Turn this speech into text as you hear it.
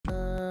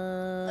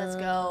Let's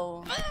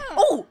go.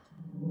 Oh!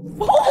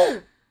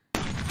 Oh!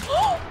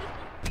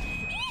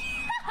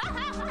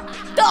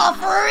 The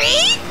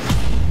freak?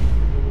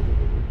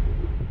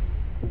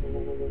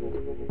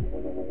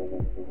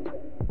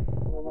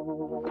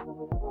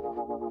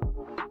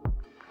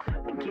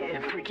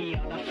 Getting freaky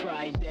on a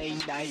Friday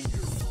night.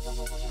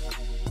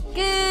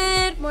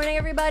 Good morning,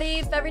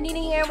 everybody. Forever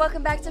Nenaa here.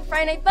 Welcome back to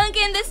Friday Night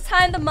Funkin'. This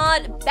time, the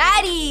mod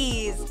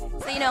Baddies.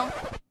 So, you know,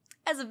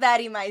 as a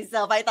baddie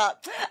myself, I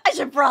thought I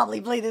should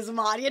probably play this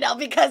mod, you know,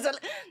 because...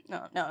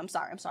 No, I'm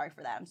sorry. I'm sorry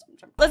for that.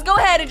 Let's go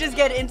ahead and just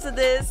get into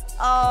this.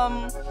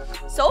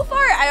 So far,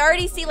 I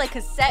already see, like,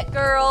 Cassette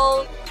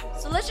Girl.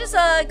 So let's just,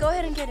 go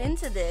ahead and get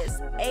into this.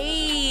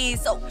 Hey,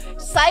 so,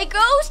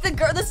 Psychos?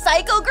 The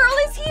Psycho Girl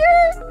is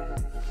here?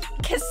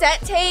 Cassette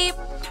Tape,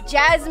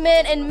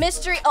 Jasmine, and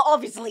Mystery. Oh,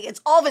 obviously, it's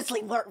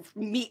obviously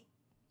me.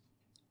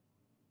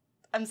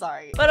 I'm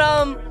sorry. But,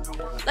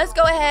 let's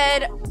go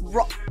ahead.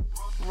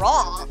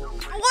 Raw.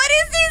 What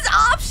is these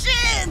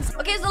options?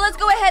 Okay, so let's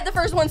go ahead. The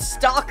first one,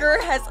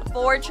 Stalker, has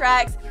 4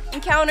 tracks.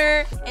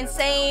 Encounter,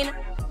 Insane,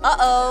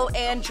 Uh-oh,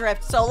 and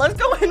Drift. So let's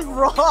go in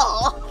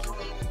raw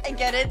and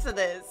get into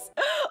this.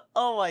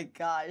 Oh my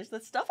gosh,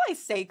 the stuff I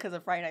say because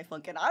of Friday Night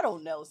Funkin', I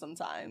don't know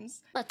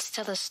sometimes. Let's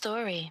tell a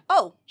story.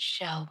 Oh.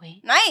 Shall we?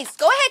 Nice,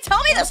 go ahead,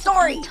 tell me the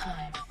story.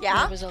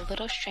 Yeah? There was a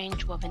little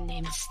strange woman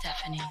named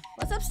Stephanie.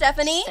 What's up,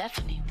 Stephanie?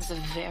 Stephanie was a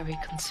very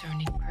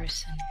concerning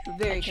person.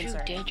 Very a true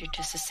concerning. danger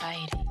to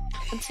society,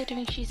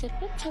 considering she's a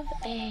bit of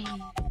a...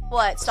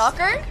 What,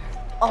 stalker?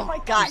 Oh my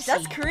gosh,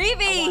 that's A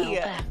creepy. while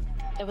back,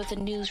 there was a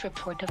news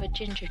report of a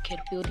ginger kid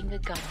wielding a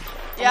gun.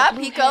 Yeah, and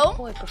a Pico. blue-haired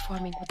boy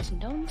performing what's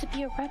known to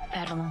be a rap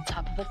battle on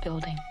top of a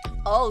building.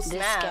 Oh, This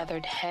snap.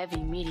 gathered heavy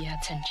media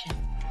attention.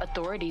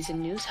 Authorities and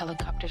news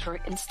helicopters were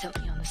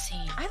instantly on the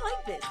scene. I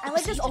like this. I It like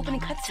was this even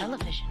opening on cutscene.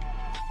 television.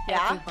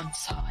 Yeah? Everyone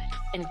saw it,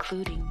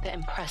 including the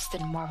impressed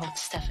and marveled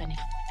Stephanie.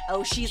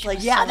 Oh, she's She like,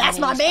 was yeah, so that's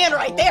my amazed by man the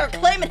right whole there,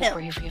 event claiming and the him.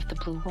 bravery of the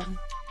blue one,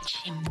 that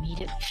she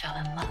immediately fell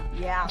in love.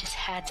 Yeah. And just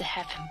had to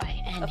have him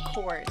by any Of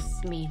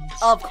course. means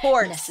Of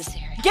course.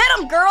 necessary. Get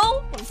him,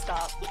 girl!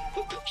 Stop.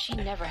 She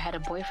never had a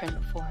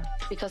boyfriend before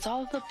because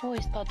all of the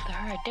boys thought that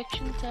her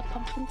addiction to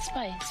pumpkin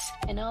spice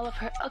and all of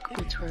her Ugg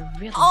boots were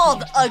really All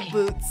the weird Ugg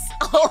looking. boots.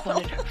 She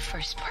wanted her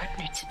first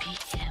partner to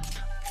be him.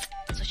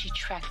 So she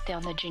tracked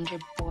down the ginger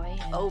boy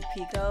and Oh,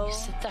 Pico. used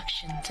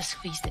seduction to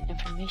squeeze the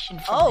information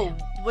from Oh, him.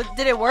 what,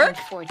 did it work?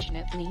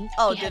 Unfortunately,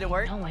 Oh, he did had it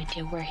work? no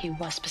idea where he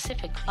was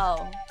specifically.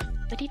 Oh.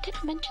 But he did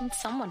mention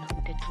someone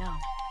who did know.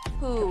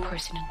 Who? The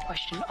person in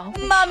question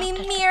always Mommy shopped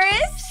at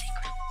Mirrors?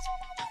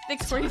 Victoria's Secret.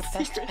 So her Victoria's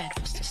best Secret.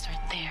 bet was to start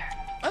there.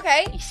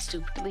 Okay. He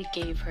stupidly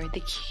gave her the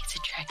key to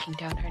tracking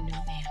down her new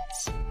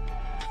man's.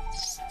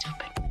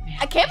 Stupid man.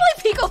 I can't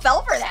believe Pico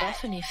fell for that.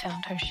 Stephanie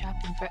found her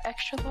shopping for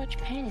extra large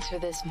panties for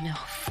this milf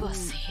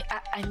pussy.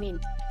 I mean,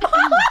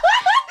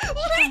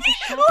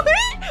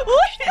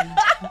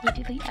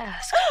 immediately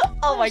asked,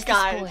 Oh my "Where's this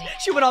gosh. boy?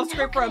 She went off And how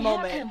script for a can I have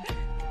moment.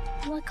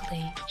 him?"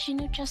 Luckily, she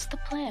knew just the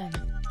plan.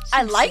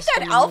 I Since like this that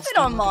woman outfit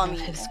was on the mother Mommy.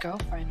 of His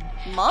girlfriend.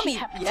 Mommy, She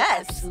happened to yes.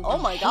 absolutely Oh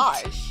my hate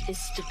gosh. his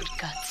stupid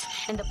guts,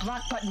 and the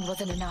block button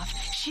wasn't enough.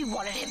 She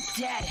wanted him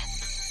dead.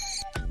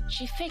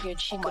 She figured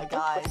she Oh my could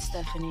work with gosh.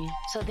 Stephanie,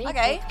 so they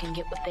Okay. both can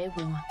get what they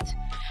want.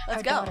 Let's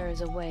Her go. daughter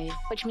is away,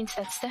 which means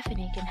that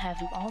Stephanie can have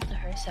him all to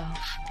herself.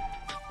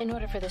 In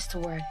order for this to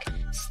work,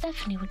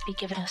 Stephanie would be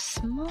given a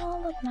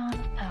small amount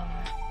of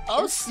power.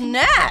 Oh, Just in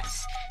snap.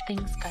 case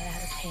things got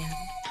out of hand.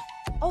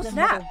 Oh, The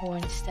snap. mother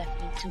warned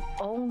Stephanie to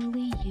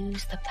only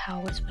use the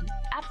powers when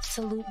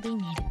absolutely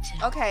needed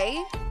to. Okay.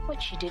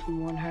 What she didn't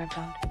warn her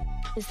about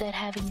is that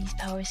having these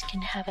powers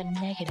can have a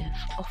negative,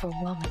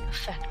 overwhelming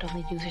effect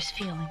on the user's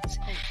feelings.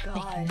 Oh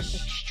making them gosh.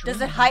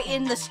 Does extremely it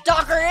heighten the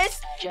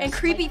stalkerness and Just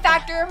creepy like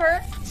that. factor of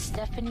her?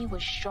 Stephanie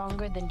was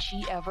stronger than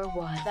she ever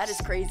was. That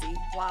is crazy.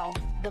 Wow.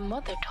 The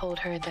mother told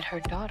her that her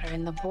daughter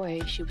and the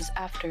boy she was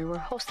after were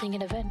hosting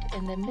an event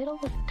in the middle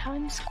of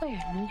Times Square,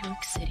 New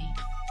York City.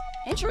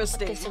 With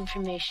Interesting. this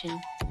information,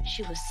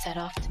 she was set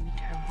off to meet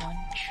her one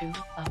true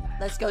lover.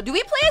 Let's go. Do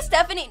we play as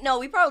Stephanie? No,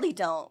 we probably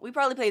don't. We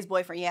probably play as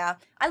boyfriend, yeah.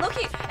 I look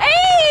here.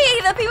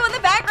 Hey, the people in the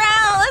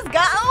background. Let's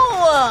go.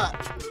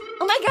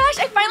 Oh my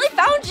gosh, I finally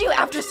found you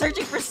after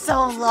searching for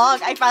so long.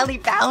 I finally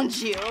found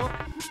you.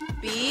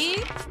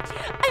 B?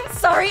 I'm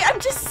sorry.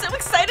 I'm just so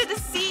excited to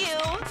see you.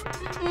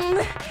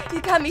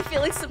 You got me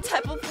feeling some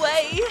type of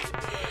way.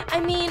 I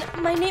mean,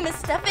 my name is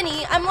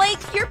Stephanie. I'm like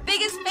your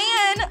biggest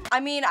fan. I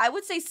mean, I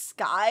would say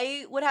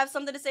Sky would have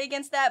something to say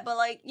against that, but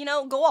like, you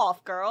know, go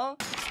off, girl.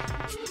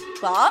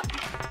 Bob?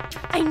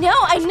 I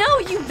know,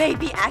 you may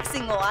be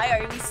asking why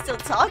are we still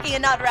talking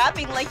and not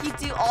rapping like you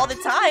do all the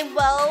time.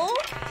 Well,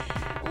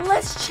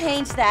 let's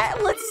change that.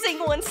 Let's sing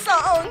one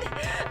song.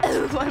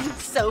 Oh, I'm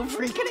so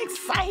freaking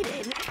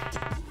excited.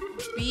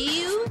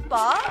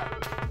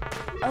 Bob?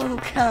 Oh,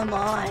 come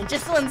on.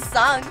 Just one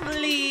song,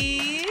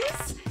 please.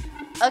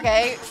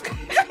 Okay.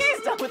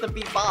 He's done with the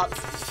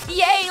beatbox.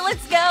 Yay,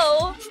 let's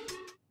go.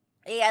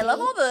 Hey, I love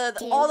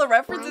all the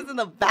references in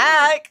the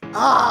back.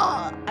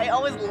 Ah, I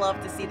always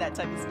love to see that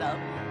type of stuff.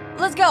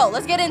 Let's go.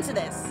 Let's get into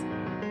this.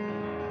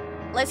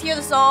 Let's hear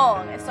the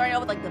song. It's starting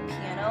out with like the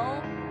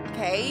piano.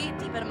 Okay,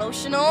 deep and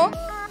emotional.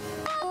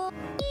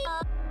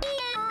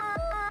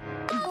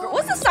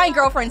 What's the sign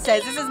girlfriend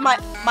says? This is my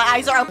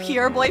eyes are up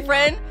here,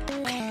 boyfriend.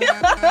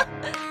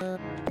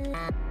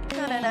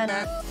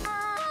 Na-na-na-na.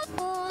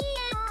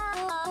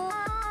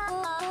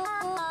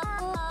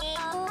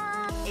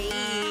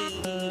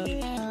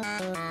 Hey.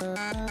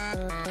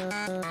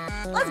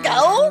 Let's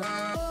go.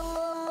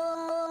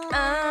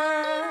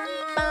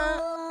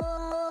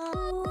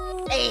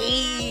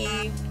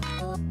 Hey.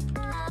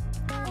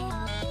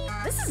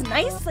 This is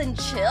nice and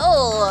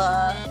chill.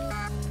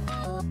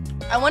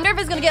 I wonder if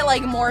it's gonna get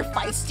like more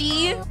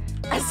feisty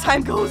as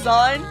time goes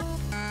on.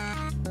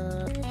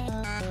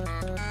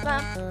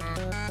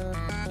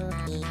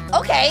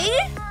 Okay.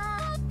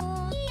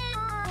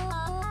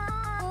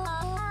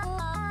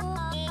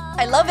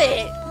 I love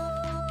it.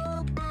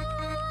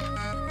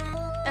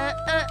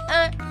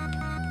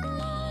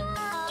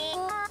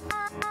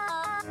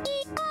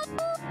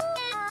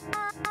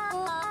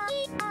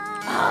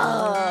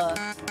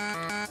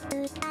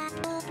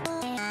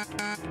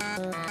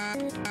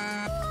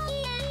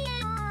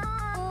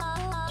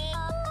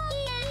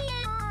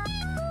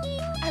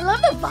 I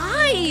love the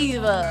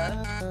vibe.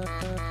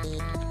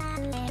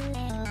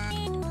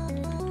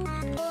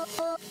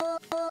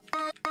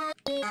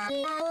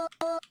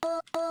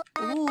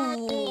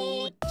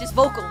 Ooh, just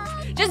vocals.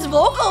 Just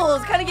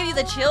vocals kind of give you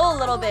the chill a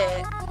little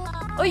bit.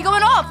 Oh, you're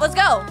going off. Let's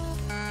go.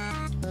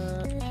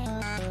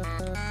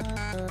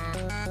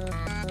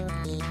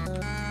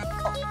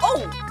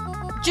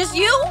 Oh, just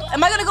you?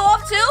 Am I gonna go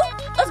off too?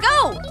 Let's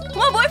go.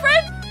 Come on,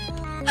 boyfriend.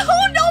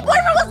 Oh no,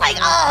 boyfriend was like,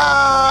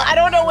 I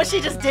don't know what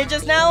she just did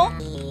just now.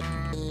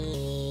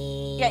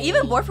 Yeah,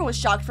 even boyfriend was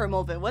shocked for a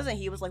moment, wasn't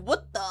he? He was like,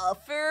 what the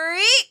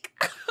freak?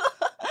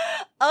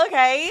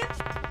 Okay.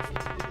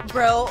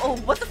 Bro, oh,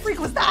 what the freak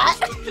was that?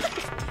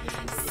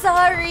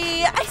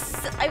 Sorry,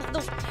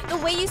 the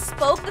way you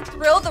spoke, the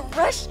thrill, the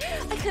rush,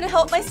 I couldn't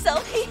help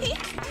myself.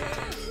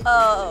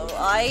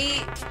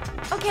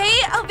 Okay,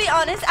 I'll be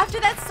honest, after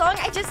that song,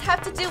 I just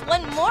have to do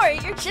one more.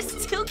 You're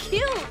just too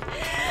cute.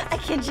 I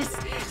can just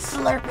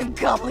slurp and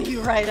gobble you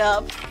right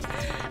up.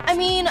 I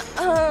mean,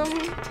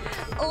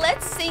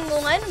 let's sing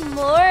one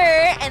more,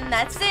 and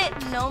that's it.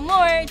 No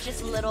more,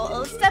 just little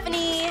old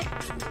Stephanie.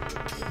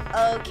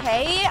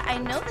 Okay, I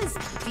know this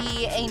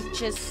B ain't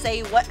just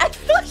say what I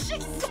thought she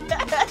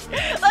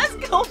said. Let's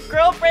go,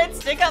 girlfriend,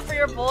 stick up for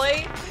your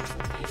boy.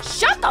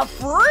 Shut the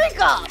freak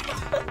up.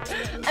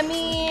 I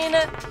mean,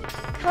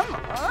 come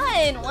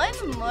on, one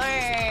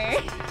more.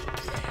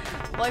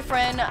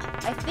 Boyfriend,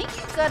 I think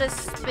you gotta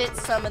spit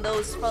some of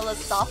those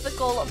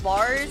philosophical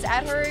bars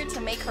at her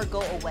to make her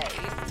go away.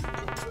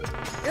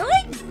 You're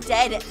like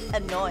dead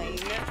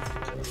annoying.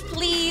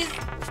 Please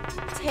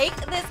take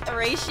this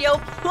ratio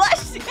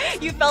plus.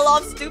 You fell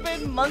off,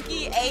 stupid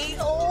monkey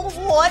a-hole.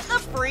 What the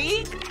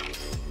freak?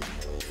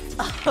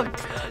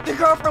 The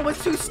girlfriend was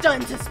too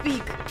stunned to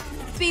speak.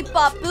 Beep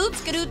bop boop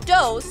skidoo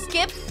do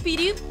skip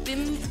beep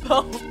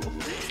bimbo.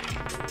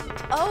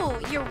 Oh,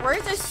 your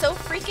words are so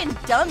freaking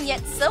dumb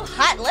yet so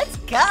hot. Let's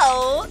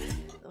go.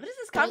 What is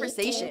this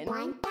conversation?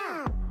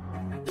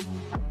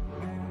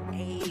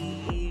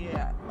 Hey,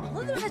 all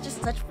of them had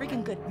just such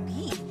freaking good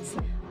beats.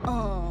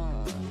 Oh,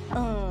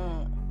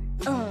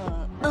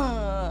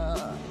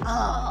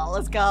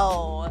 let's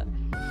go.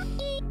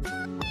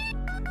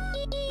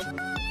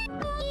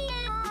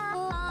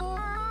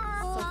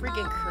 So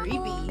freaking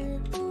creepy.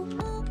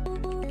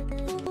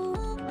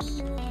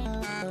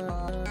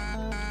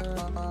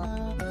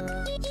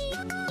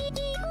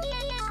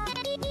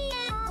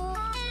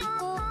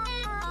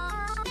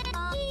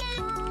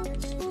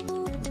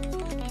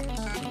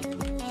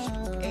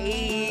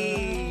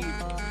 Hey.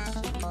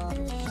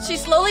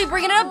 She's slowly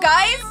bringing it up,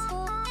 guys.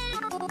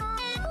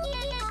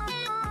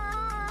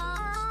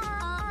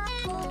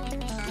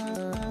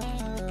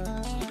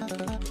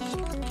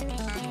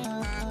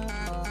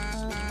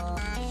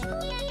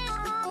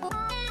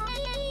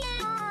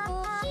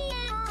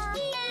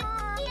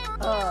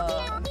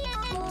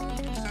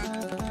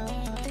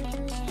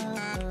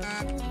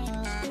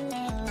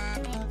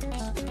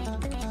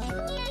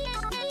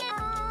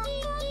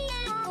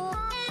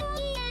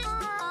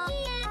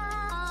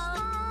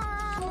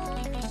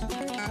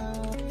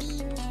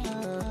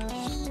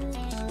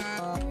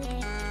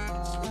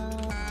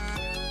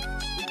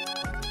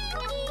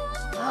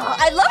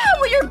 I love how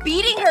when you're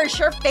beating her,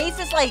 her face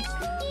is like,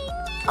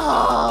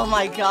 oh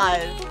my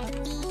god.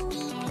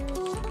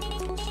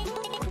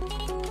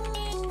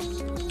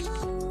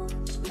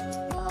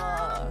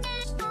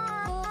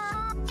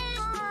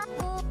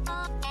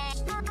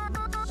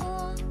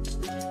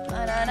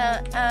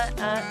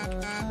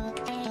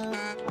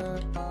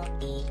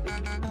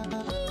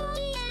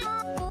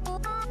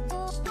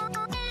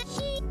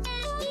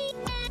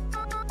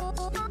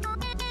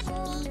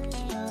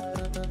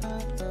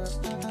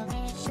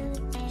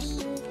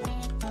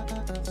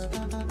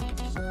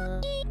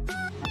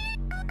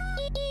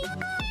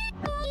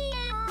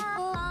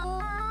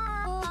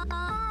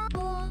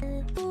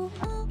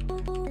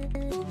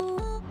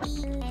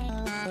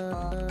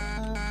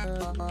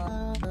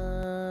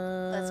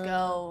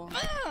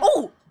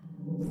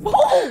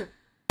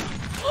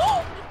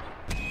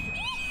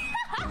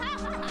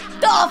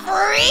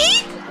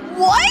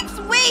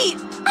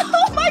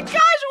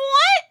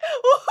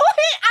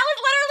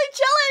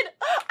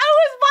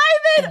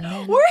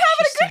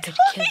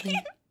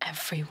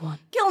 everyone.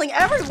 Killing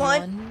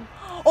everyone? One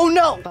Oh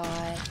no!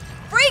 by...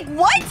 Freak,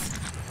 what?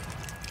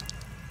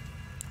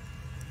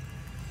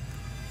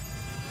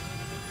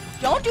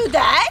 Don't do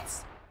that!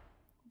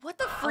 What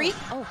the freak?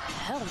 Oh,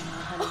 hell no,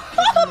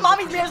 honey.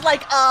 Mommy's mirror's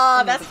like,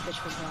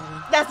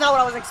 that's not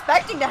what I was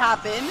expecting to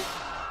happen.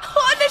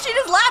 Oh, and then she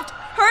just left.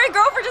 Her and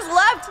girlfriend just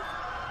left.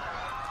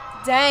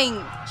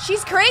 Dang,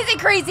 she's crazy.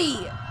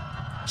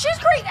 She's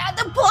crazy.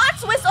 The plot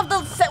twist of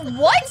the set.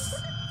 What?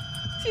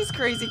 She's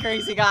crazy,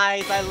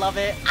 guys. I love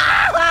it.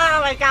 Ah,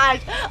 oh my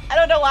gosh. I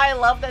don't know why I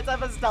love that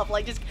type of stuff.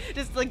 Like just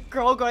like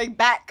girl going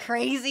back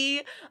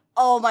crazy.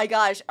 Oh my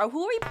gosh.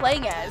 Who are we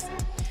playing as?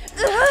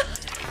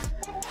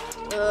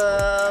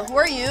 Who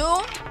are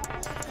you?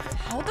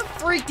 How the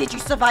freak did you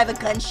survive a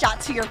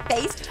gunshot to your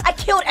face? I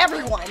killed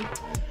everyone.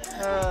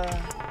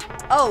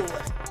 Oh,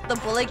 the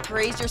bullet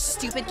grazed your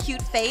stupid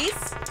cute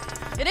face?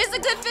 It is a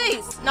good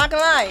face, not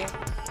gonna lie.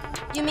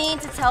 You mean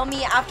to tell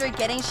me after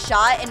getting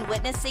shot and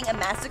witnessing a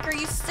massacre,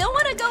 you still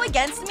want to go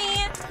against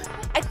me?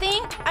 I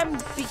think I'm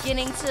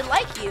beginning to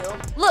like you.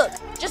 Look,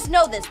 just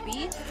know this,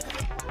 B.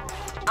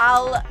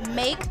 I'll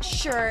make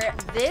sure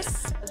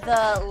this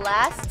the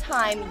last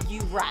time you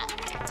rap.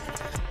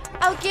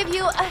 I'll give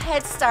you a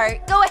head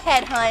start. Go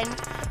ahead, hun.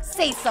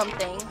 Say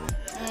something.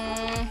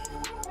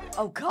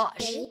 Oh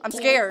gosh, I'm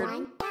scared.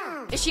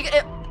 Is she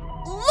gonna...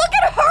 Look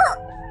at her!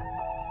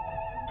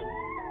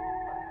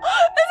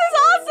 This is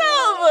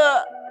awesome!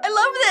 I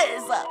love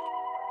this!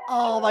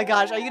 Oh my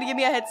gosh, are you gonna give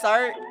me a head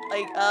start?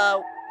 Like,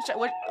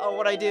 what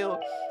do I do?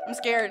 I'm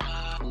scared.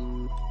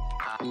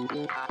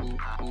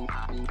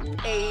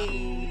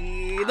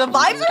 Hey, the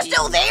vibes are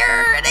still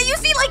there! And then you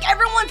see like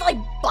everyone's like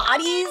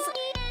bodies.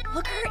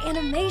 Look at her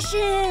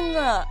animation!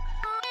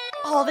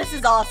 Oh, this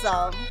is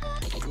awesome.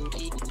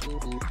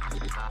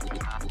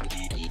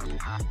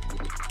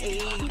 Hey.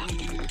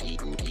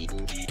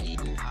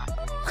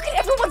 Look at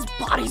everyone's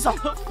bodies on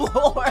the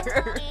floor.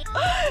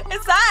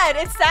 It's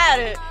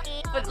sad.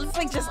 But it's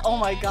like just, oh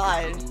my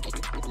god.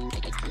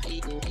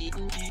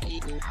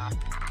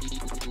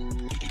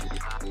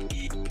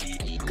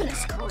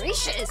 Goodness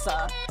gracious.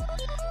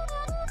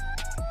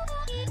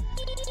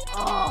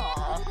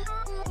 Oh.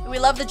 We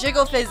love the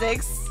jiggle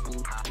physics.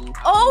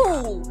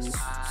 Oh,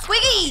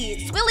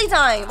 Swiggy! Swilly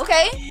time,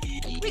 okay.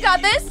 We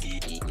got this.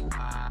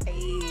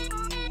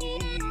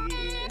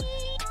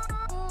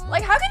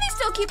 Like, how can they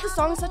still keep the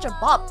song such a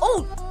bop?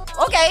 Oh,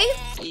 okay.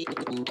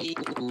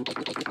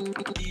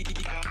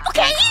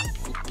 Okay.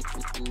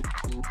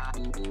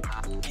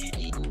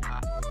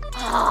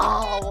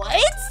 Oh,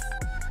 what?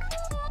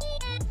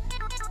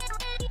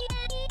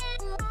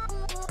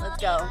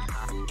 Let's go.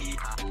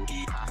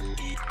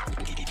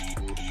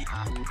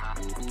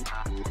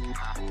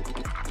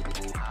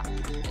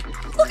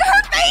 Look at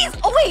her face!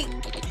 Oh, wait.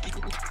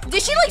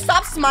 Did she, like,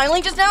 stop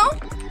smiling just now?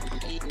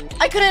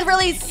 I couldn't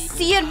really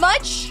see it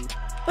much.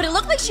 But it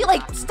looked like she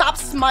like stopped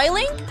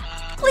smiling.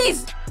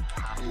 Please,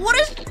 what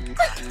is?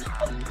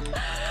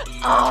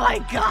 Oh my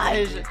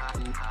gosh.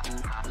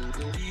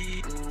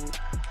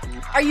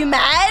 Are you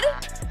mad?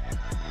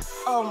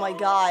 Oh my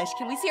gosh.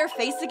 Can we see her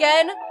face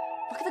again?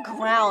 Look at the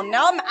ground.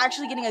 Now I'm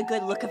actually getting a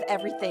good look of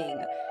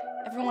everything.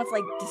 Everyone's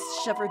like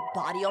disheveled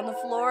body on the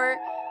floor.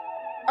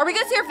 Are we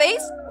gonna see her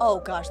face?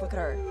 Oh gosh, look at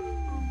her.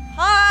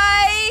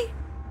 Hi.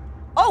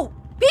 Oh,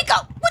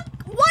 Pico. What?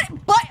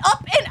 Butt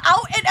up and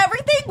out and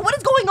everything? What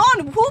is going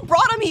on? Who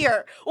brought him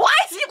here? Why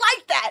is he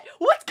like that?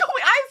 What's going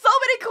on? I have so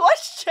many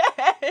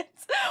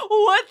questions.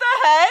 What the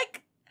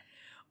heck?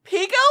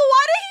 Pico,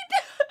 why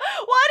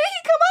did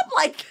he come up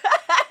like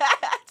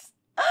that?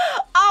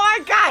 Oh my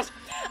gosh.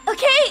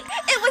 Okay,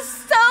 it was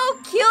so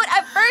cute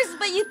at first,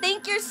 but you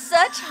think you're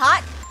such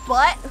hot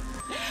butt,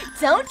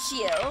 don't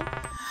you?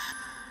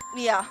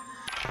 Yeah.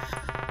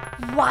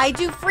 Why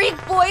do freak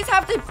boys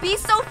have to be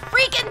so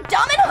freaking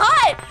dumb and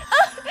hot?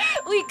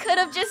 We could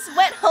have just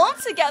went home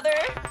together.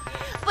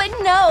 But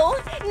no,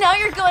 now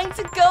you're going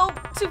to go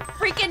to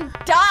freaking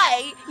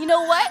die. You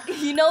know what?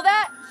 You know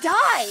that?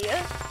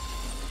 Die.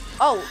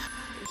 Oh,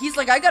 he's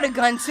like, I got a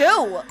gun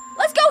too.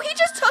 Let's go. He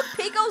just took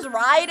Pico's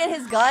ride and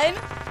his gun.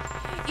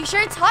 You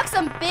sure talk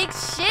some big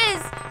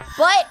shiz,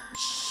 but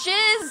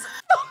shiz.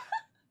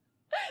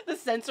 The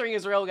censoring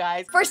is real,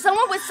 guys. For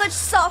someone with such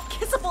soft,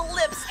 kissable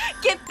lips,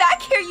 get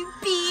back here, you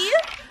bee.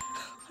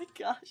 Oh my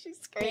gosh,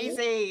 she's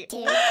crazy.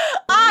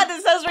 The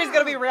censoring is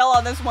gonna be real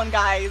on this one,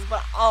 guys.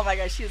 But oh my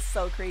gosh, she is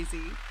so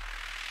crazy.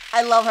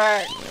 I love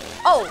her.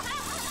 Oh,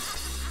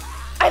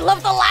 I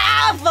love the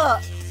laugh.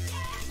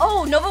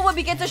 Oh, Nova would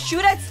begin to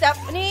shoot at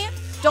Stephanie.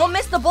 Don't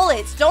miss the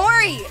bullets. Don't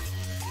worry.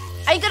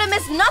 I ain't gonna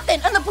miss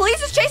nothing. And the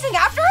police is chasing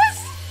after us?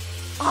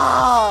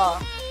 Oh.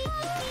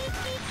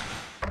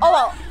 Oh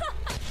well.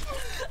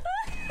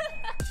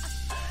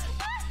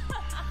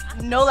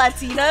 No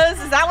Latinas?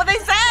 Is that what they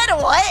said?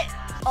 What?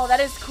 Oh, that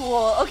is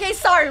cool. Okay,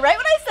 sorry. Right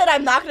when I said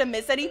I'm not gonna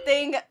miss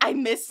anything, I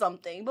missed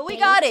something. But we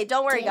got it.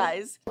 Don't worry,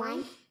 guys.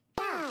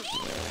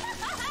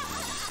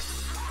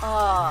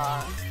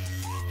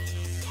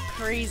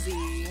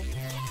 Crazy.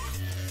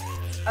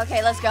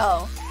 Okay, let's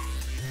go.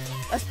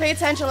 Let's pay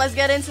attention. Let's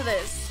get into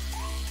this.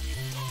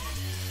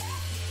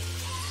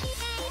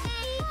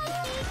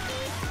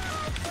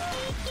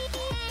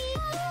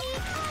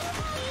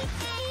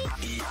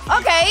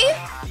 Okay.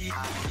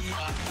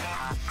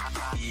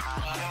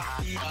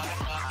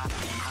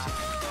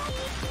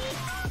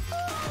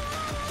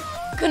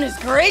 Goodness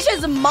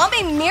gracious,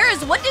 Mommy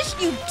Mirrors, what did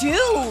you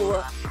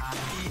do?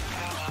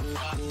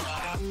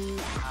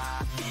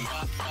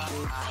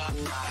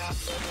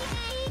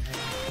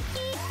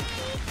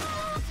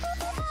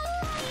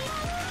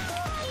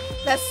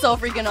 That's so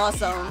freaking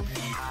awesome.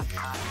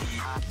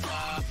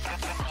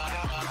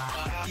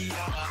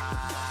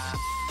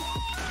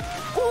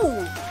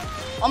 Ooh,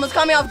 almost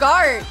caught me off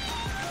guard.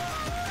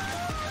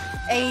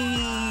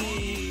 Ayy.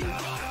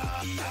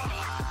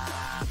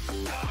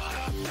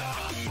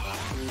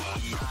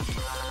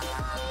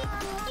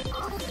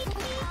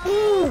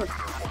 Ooh.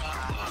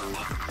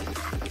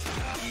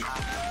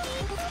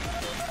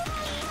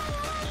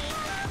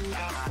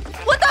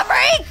 What the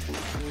freak?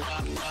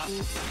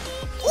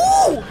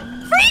 Ooh,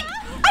 freak!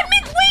 I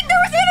mean, wait, there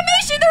was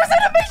animation! There was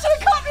animation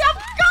that caught me off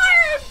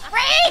guard!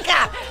 Freak!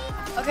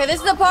 Okay, this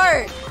is the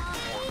part.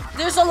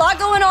 There's a lot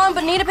going on,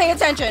 but need to pay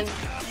attention.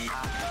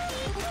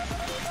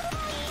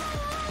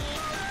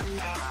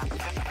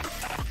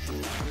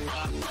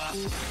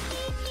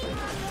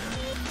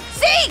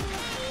 See?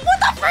 What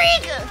the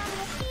freak?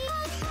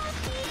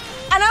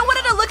 And I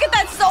wanted to look at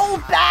that so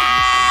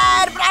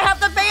bad, but I have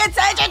to pay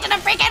attention to the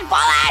freaking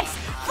bullets!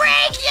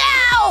 Freak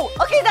you!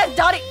 Okay, that's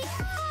Dottie.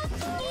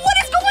 What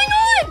is going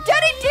on?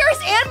 Daddy,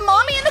 Dearest, and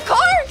Mommy in the car?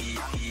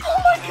 Oh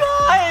my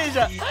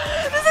gosh!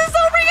 This is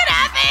so freaking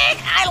epic!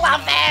 I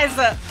love this!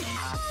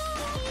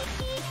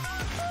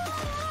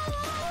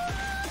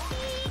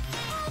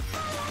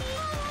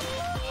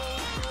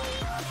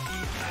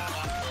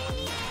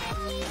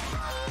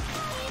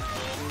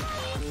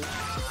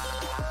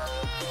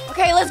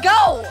 Okay, let's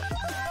go!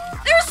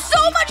 There's so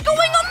much going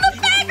on in the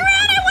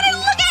background! I want to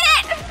look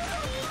at it!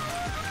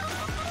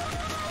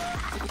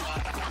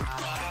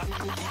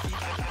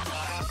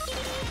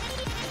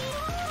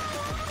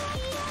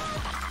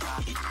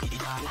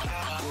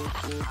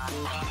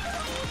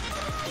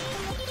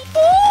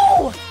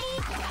 Ooh!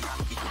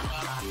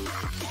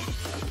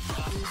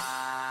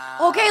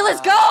 Okay,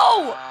 let's go!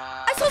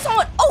 I saw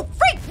someone. Oh,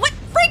 freak! What?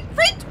 Freak!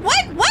 Freak!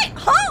 What?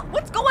 Huh?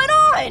 What's going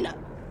on?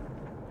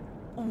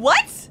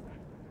 What?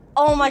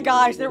 Oh my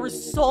gosh, there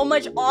was so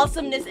much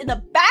awesomeness in the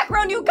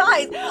background, you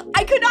guys.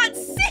 I could not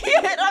see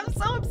it. I'm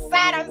so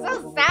upset. I'm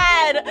so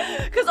sad.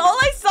 Because all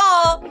I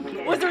saw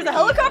was there was a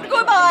helicopter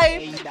going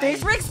by,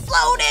 things were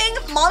exploding,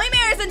 Mommy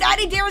Maris and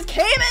Daddy Dearest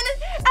came in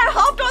and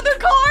hopped on their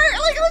car.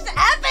 Like, it was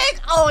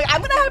epic. Oh,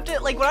 I'm gonna have to,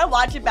 like, when I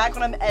watch it back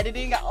when I'm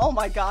editing, oh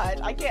my god,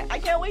 I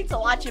can't wait to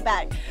watch it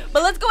back.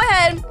 But let's go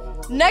ahead.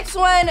 Next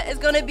one is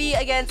gonna be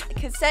against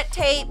Cassette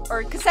Tape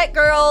or Cassette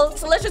Girl.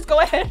 So let's just go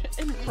ahead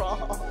and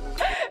brawl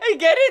and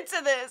get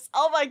into this.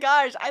 Oh my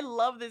gosh, I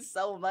love this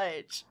so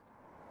much.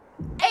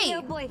 Hey,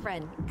 yo,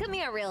 boyfriend, come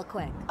here real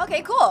quick.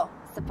 Okay, cool.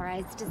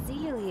 Surprised to see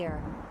you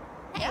here.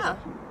 Hey, Yeah.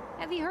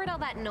 have you heard all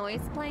that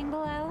noise playing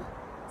below?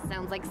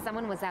 Sounds like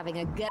someone was having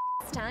a good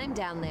time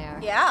down there.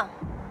 Yeah.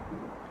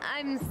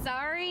 I'm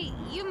sorry,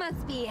 you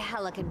must be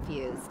hella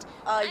confused.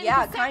 I'm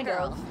Yeah, Cassette kind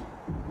Girl. of.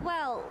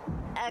 Well,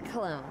 a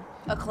clone.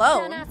 A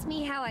clone? Don't ask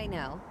me how I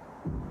know.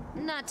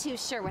 Not too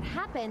sure what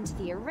happened to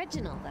the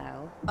original,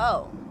 though.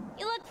 Oh.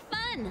 You look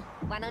fun.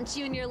 Why don't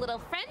you and your little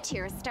friend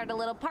here start a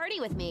little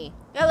party with me?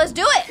 Yeah, let's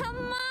do it. Come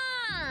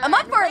on! I'm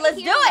up for it. Let's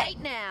here do it. Right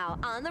now,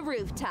 on the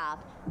rooftop.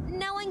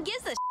 No one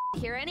gives a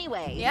here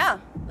anyway. Yeah,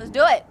 let's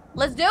do it.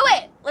 Let's do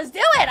it. Let's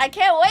do it. I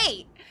can't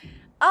wait.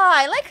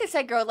 I like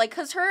Cassette Girl, like,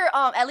 cause her,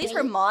 at least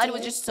her mod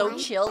was just so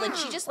chill, and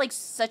she's just like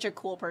such a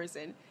cool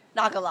person.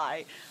 Not gonna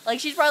lie,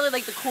 like she's probably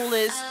like the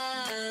coolest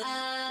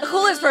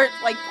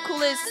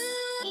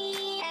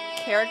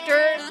character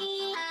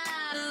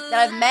that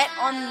I've met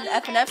on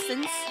FNF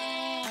since.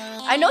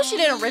 I know she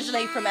didn't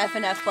originate from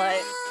FNF, but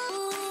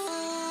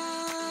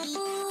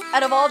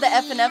out of all the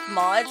FNF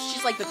mods,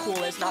 she's like the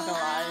coolest. Not gonna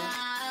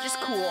lie, just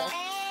cool.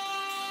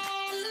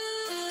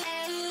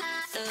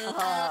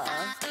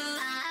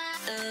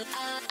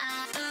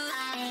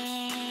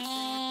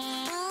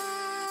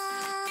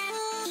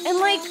 And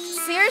like,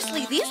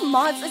 seriously, these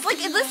mods, it's like,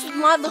 this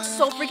mod looks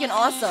so freaking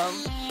awesome.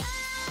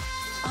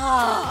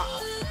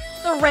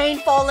 The rain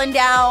falling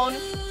down,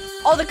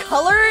 all the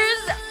colors,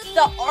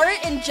 the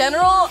art in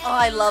general, oh,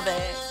 I love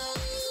it.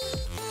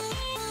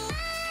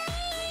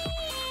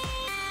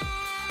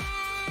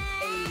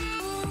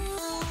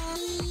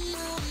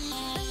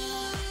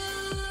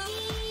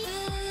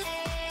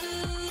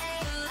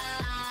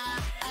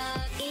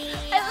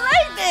 I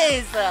like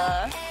this.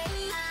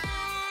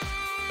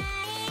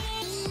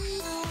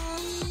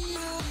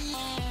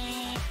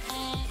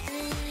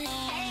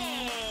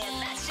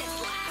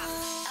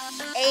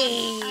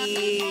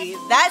 Hey,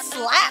 that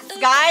slaps,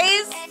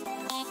 guys.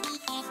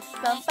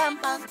 Bum, bum,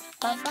 bum,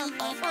 bum, bum,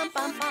 bum, bum,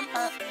 bum, bum,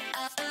 bum.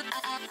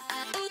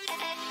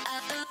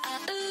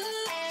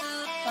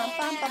 Bum,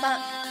 bum, bum, bum.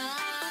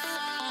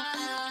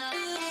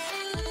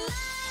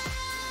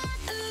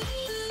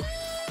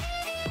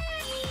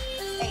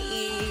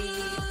 Hey.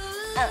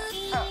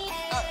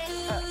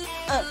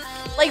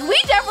 Like, we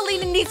definitely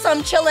need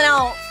some chilling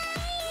out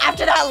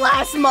After that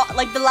last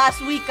like the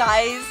last week,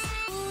 guys.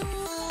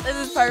 This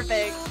is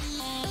perfect.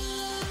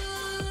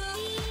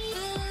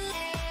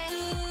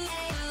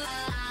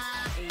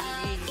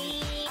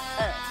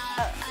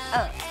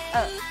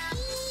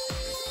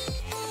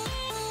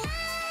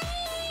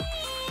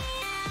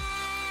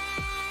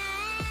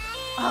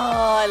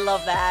 Oh, I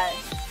love that.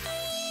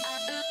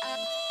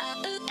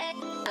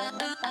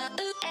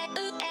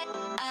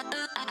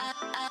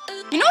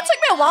 You know, it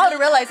took me a while to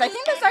realize, I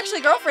think that's actually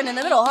a girlfriend in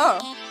the middle, huh?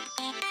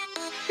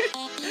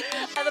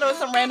 I thought it was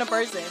some random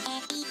person.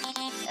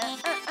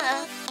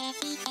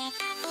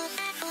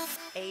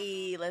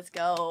 Hey, let's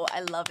go.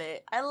 I love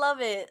it. I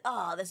love it.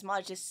 Oh, this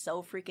mod is just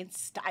so freaking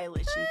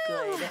stylish and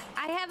good.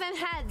 I haven't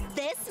had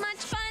this much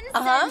fun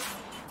since...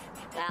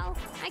 Well,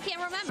 I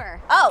can't remember.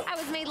 Oh. I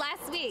was made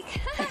last week.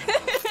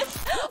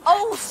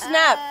 Oh,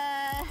 snap.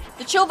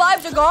 The chill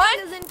vibes are gone?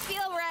 It doesn't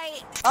feel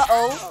right.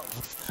 Uh-oh.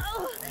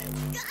 Oh,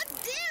 goddamn.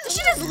 Did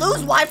she just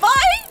lose Wi-Fi?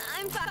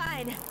 I'm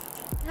fine.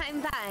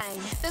 I'm fine.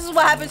 This is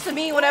what happens to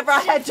me whenever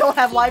I don't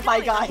have Wi-Fi,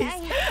 guys.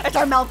 I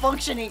start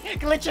malfunctioning,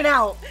 glitching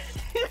out.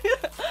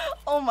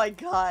 Oh my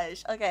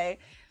gosh. Okay,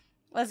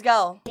 let's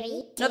go.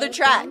 Another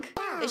track.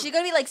 Is she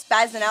gonna be like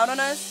spazzing out on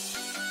us?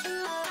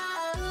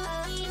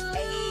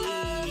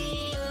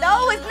 Hey.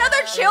 No, it's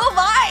another chill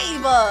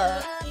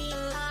vibe.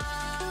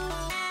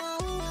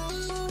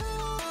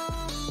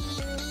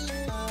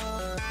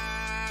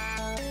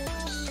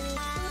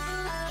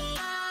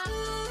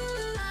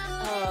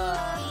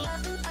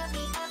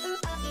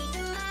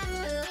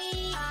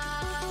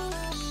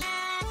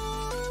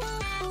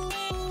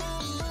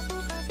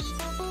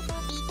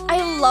 I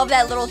love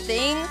that little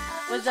thing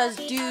which does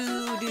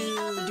do do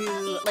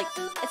do, like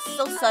it's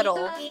so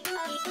subtle.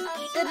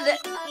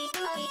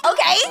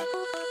 Okay.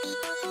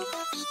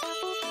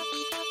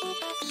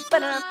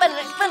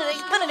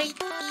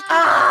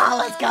 Ah,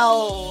 let's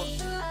go.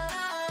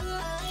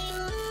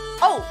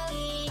 Oh.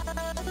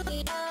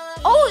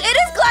 Oh, it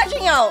is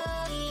glitching out.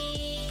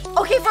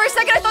 Okay, for a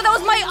second I thought that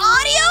was my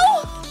audio.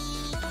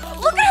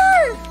 Look at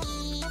her.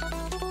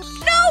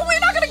 No, we're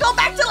not gonna go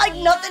back to like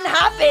nothing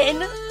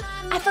happened.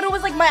 I thought it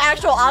was like my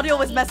actual audio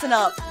was messing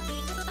up.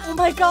 Oh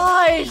my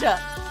gosh.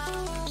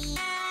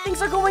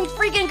 Things are going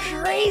freaking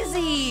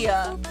crazy.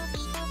 Oh,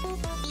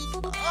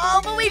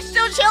 but we're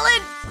still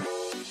chilling.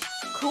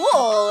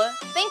 Cool.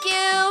 Thank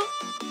you.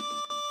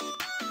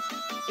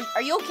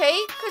 Are you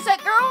okay,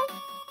 Cassette girl?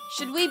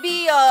 Should we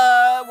be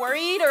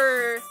worried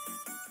or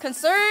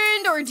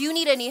concerned, or do you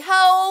need any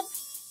help?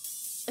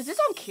 Is this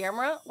on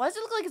camera? Why does it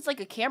look like it's like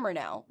a camera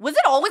now? Was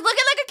it always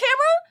looking like a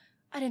camera?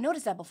 I didn't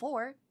notice that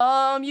before.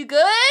 You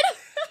good?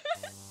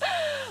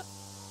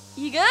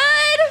 You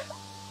good?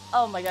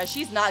 Oh my gosh,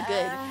 she's not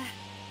good.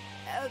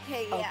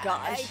 Okay, oh yeah.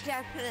 Gosh. I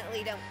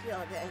definitely don't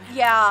feel good.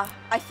 Yeah,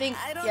 I think,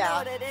 I don't yeah. know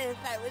what it is.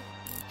 I was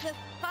just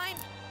fine.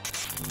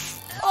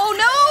 Oh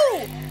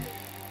no!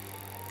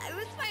 I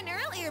was fine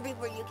earlier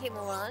before you came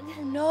along.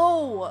 Oh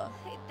no!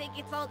 I think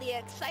it's all the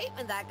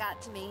excitement that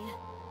got to me.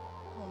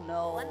 Oh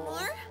no. One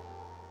more?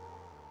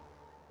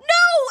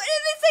 No!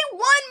 It didn't say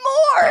one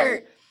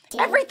more!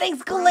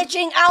 Everything's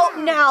glitching out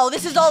now.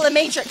 This is all the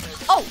Matrix.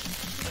 Oh!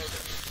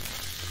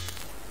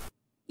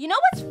 You know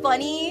what's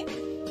funny?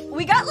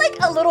 We got like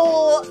a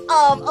little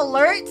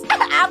alert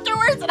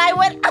afterwards, and I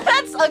went,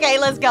 that's okay,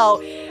 let's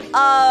go.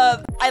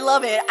 I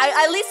love it.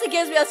 At least it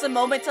gives us a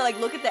moment to like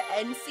look at the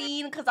end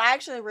scene, because I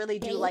actually really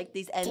do like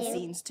these end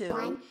scenes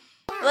too.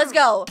 Let's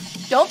go.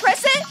 Don't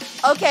press it?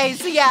 Okay,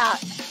 so yeah.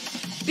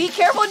 Be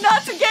careful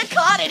not to get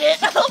caught in it.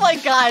 Oh my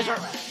gosh.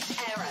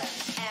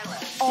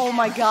 Oh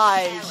my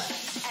gosh.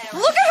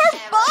 Look at her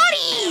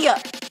body!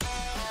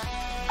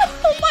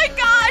 Oh my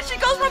gosh, she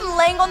goes from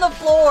laying on the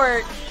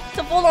floor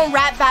to full-on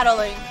rap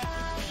battling.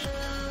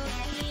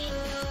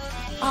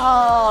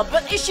 Oh,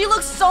 but she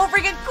looks so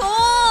freaking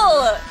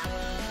cool!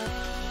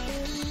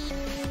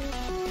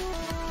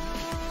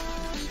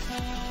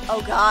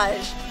 Oh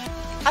gosh.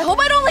 I hope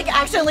I don't like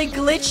accidentally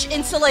glitch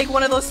into like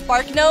one of those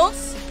spark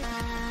notes.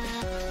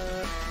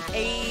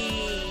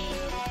 Hey.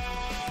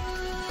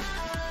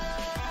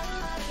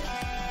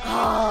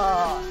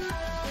 Oh.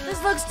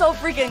 This looks so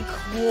freaking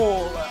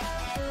cool.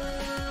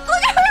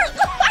 Look at her!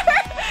 Look at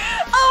her!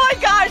 Oh my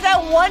gosh,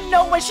 that one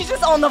note when she's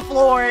just on the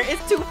floor.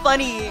 It's too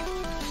funny.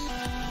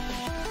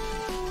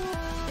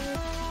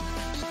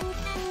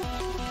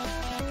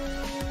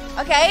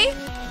 Okay.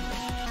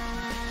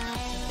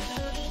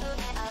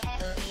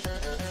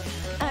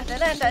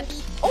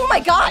 Oh my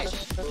gosh!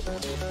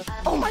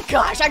 Oh my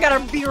gosh, I gotta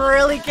be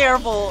really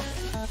careful.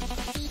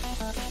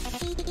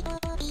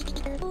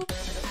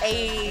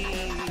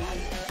 Hey.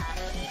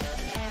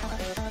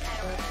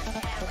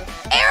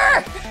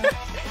 Error!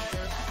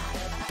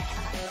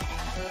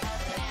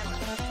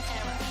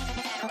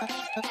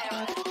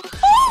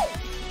 Oh!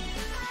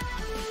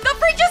 The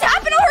freak just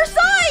happened on her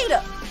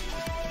side!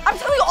 I'm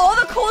telling you, all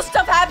the cool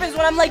stuff happens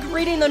when I'm like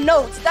reading the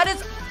notes. That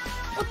is...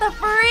 What the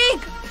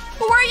freak?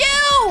 Who are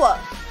you?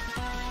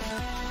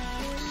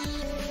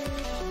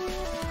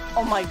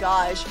 Oh my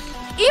gosh.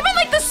 Even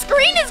like the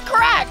screen is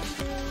cracked.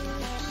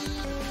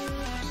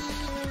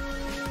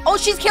 Oh,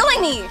 she's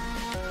killing me.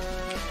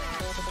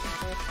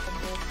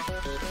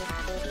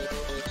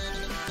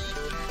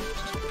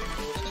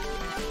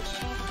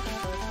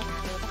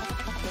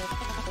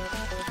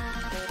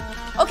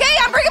 Okay,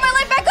 I'm bringing my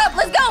life back up.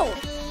 Let's go.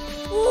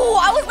 Ooh,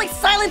 I was like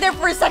silent there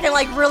for a second,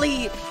 like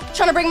really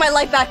trying to bring my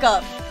life back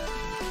up.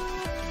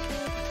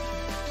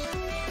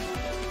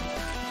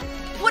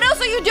 What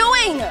else are you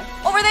doing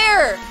over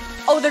there?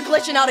 Oh, they're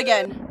glitching out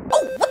again.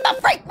 Oh, what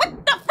the freak?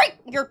 What the freak?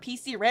 Your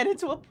PC ran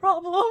into a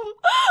problem. Oh,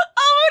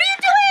 what are you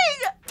doing?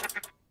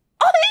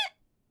 Oh,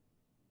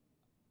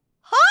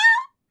 huh?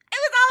 It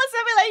was all a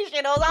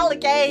simulation. It was all a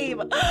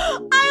game.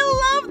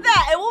 I love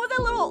that. And what was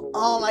that little?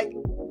 Oh my.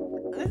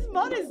 This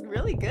mod is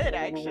really good,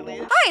 actually.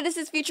 Hi, this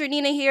is Future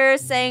Nina here,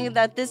 saying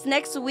that this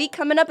next week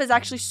coming up is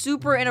actually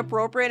super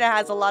inappropriate and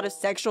has a lot of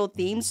sexual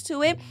themes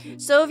to it.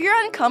 So if you're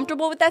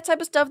uncomfortable with that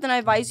type of stuff, then I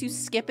advise you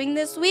skipping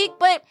this week.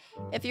 But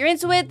if you're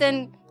into it,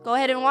 then go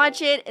ahead and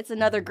watch it. It's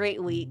another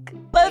great week.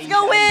 Let's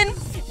go win.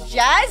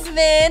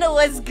 Jasmine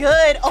was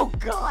good. Oh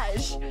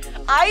gosh.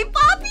 Hi,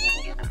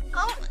 Poppy.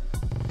 Oh.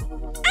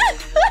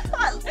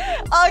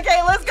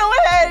 Okay, let's go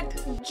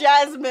ahead.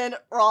 Jasmine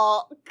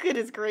raw.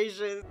 Goodness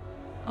gracious.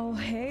 Oh,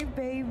 hey,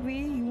 baby,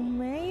 you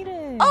made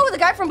it. Oh, the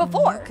guy from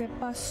before. ¿Qué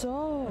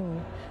pasó?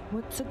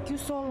 What took you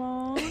so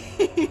long?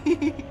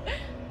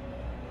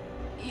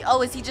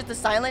 Oh, is he just a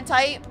silent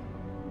type?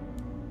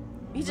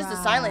 He's just a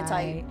silent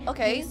type.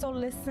 Okay. Hey, so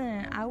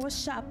listen, I was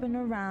shopping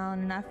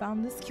around and I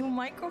found this cute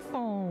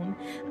microphone.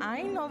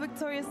 I know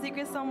Victoria's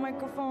Secret sell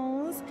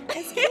microphones.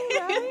 It's cute,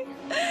 right?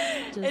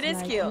 It is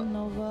like cute.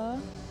 Nova.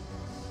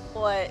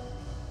 What?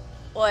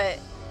 What?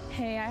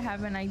 Hey, I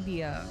have an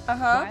idea.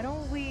 Uh-huh. Why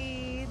don't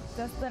we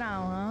test it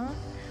out, huh?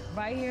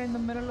 Right here in the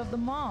middle of the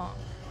mall.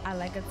 I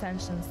like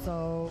attention,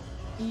 so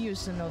you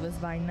should know this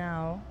by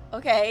now.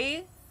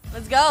 Okay.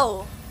 Let's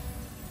go.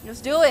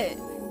 Let's do it.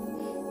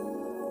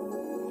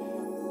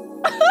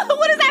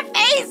 What is that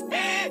face?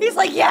 He's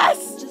like,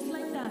 yes. Just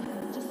like that.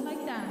 Just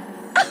like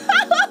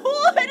that.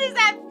 What is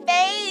that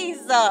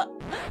face?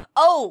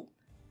 Oh.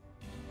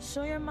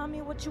 Show your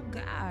mommy what you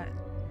got.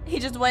 He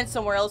just went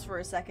somewhere else for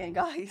a second,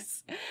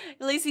 guys.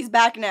 At least he's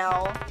back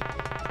now.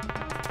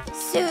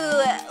 So,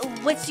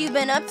 what you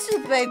been up to,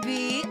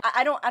 baby?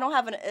 I don't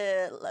have an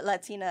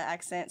Latina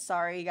accent.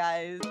 Sorry,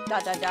 guys. ...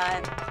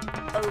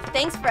 Oh,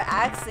 thanks for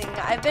asking.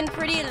 I've been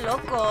pretty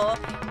local.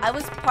 I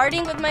was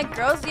partying with my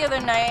girls the other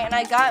night and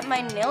I got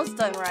my nails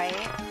done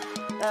right.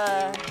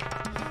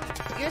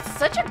 You're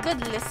such a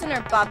good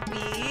listener,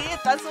 papi.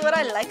 That's what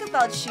I like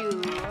about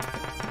you.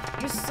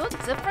 You're so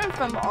different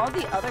from all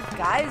the other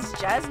guys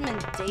Jasmine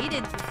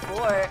dated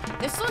before.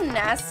 They're so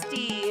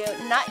nasty.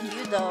 Not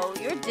you, though.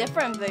 You're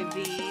different,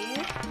 baby.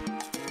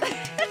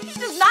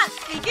 She's not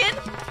speaking?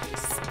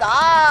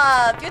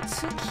 Stop. You're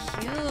too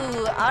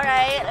cute.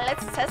 Alright,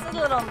 let's test a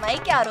little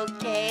mic out,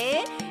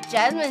 okay?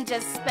 Jasmine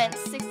just spent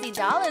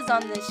 $60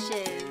 on this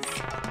shiz.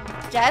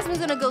 Jasmine's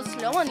gonna go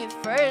slow on you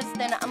first,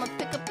 then I'm gonna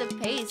pick up the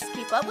pace.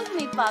 Keep up with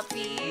me,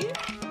 papi.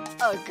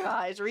 Oh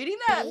gosh, reading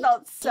that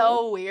felt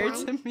so weird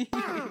to me.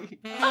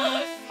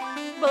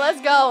 But let's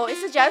go. It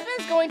says Jasmine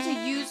is going to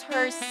use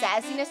her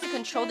sassiness to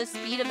control the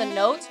speed of the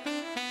notes.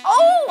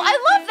 Oh, I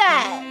love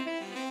that!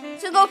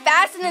 To go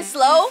fast and then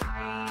slow.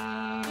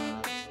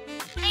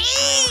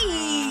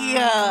 Hey!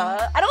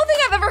 I don't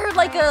think I've ever heard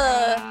like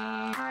a,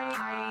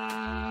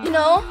 you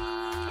know,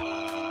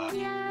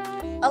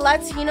 a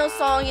Latino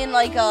song in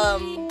like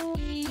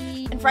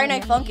in Friday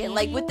Night Funkin',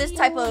 like with this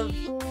type of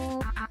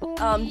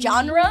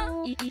genre.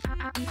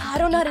 I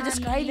don't know how to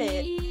describe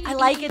it. I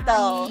like it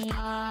though. You're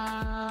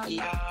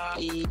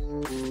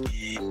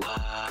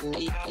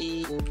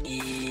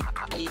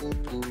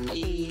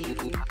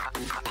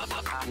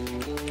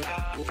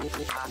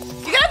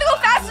gonna have to go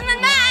faster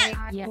than that!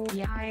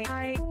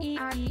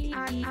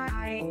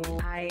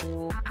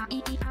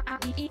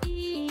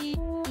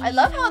 I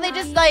love how they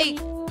just like,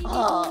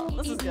 oh,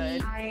 this is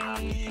good.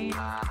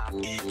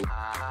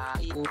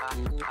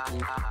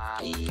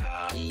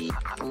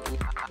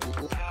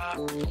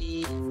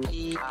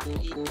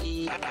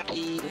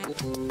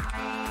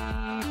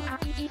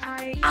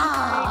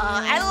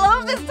 Ah, I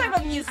love this type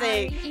of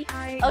music.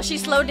 Oh, she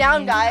slowed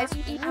down, guys.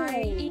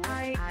 Ooh.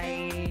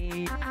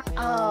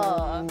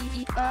 Oh.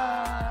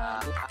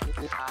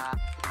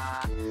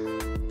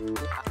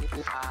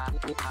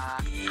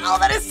 Oh,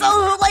 that is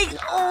so like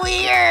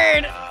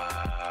weird.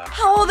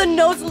 How all the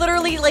notes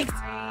literally like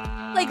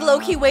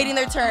low-key waiting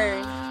their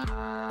turn.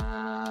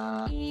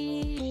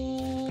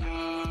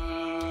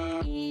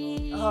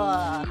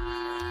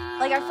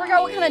 Like I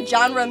forgot what kind of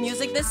genre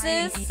music this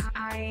is,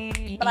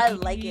 but I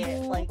like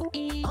it. Like,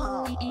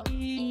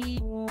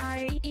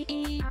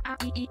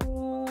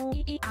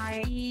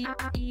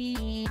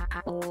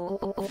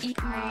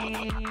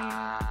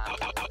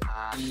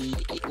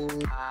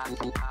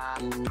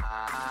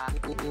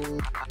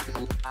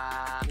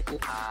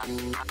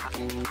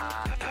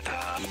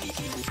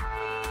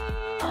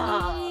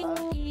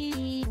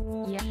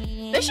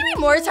 there should be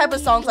more type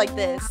of songs like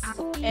this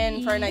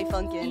in Friday Night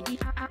Funkin'.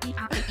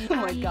 Oh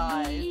my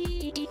god.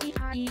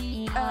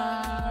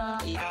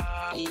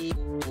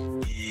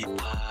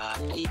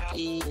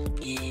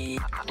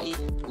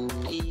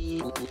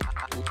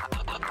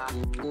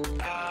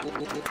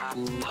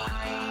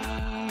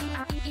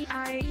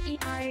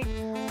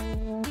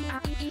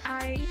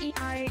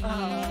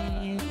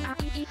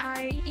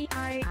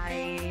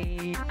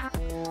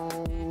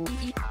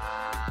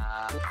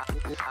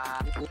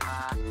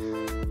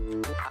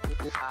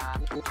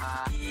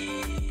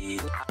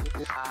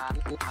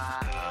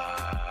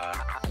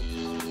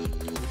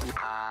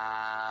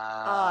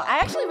 I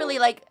actually really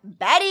like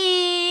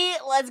Betty.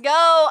 Let's go.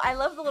 I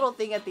love the little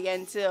thing at the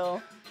end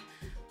too.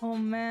 Oh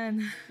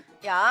man.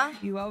 Yeah?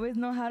 You always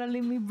know how to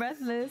leave me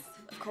breathless.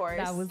 Of course.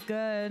 That was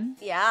good.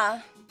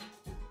 Yeah.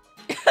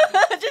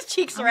 Just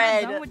cheeks I'm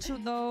red. not done with you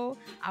though.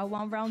 I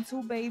want round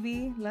 2,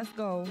 baby. Let's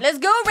go. Let's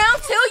go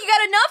round 2. You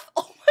got enough?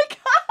 Oh my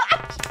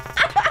gosh.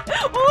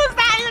 What was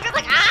that? You look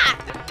like, ah.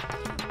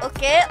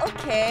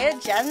 Okay.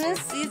 Jasmine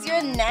sees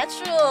you're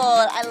natural.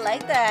 I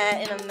like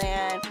that in a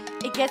man.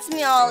 It gets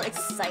me all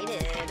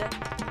excited.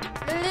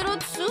 A little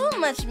too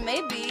much,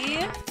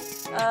 maybe.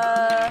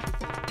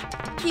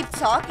 Keep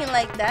talking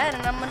like that,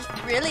 and I'm gonna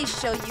really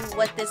show you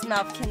what this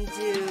mouth can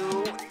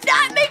do.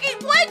 Not making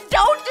what?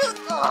 Don't do.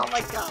 Oh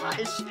my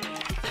gosh.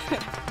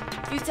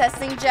 You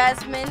testing,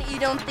 Jasmine? You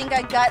don't think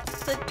I got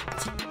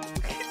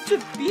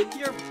to beat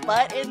your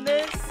butt in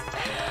this?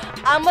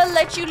 I'm gonna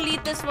let you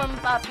lead this one,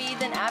 Papi.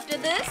 Then after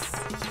this,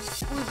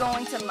 we're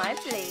going to my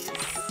place.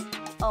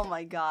 Oh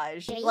my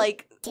gosh.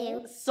 Like,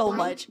 so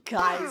much,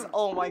 guys.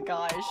 Oh my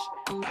gosh.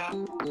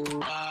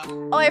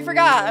 Oh, I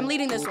forgot. I'm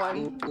leading this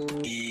one.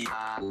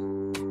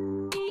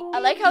 I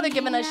like how they're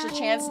giving us a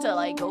chance to,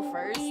 like, go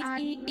first.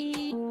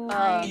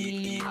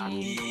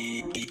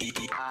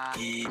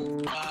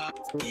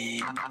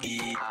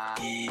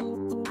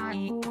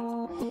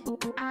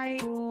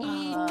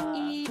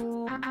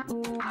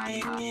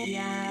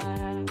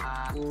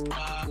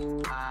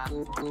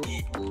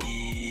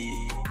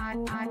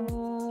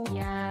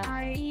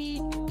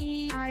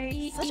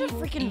 Such a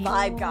freaking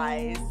vibe,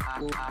 guys.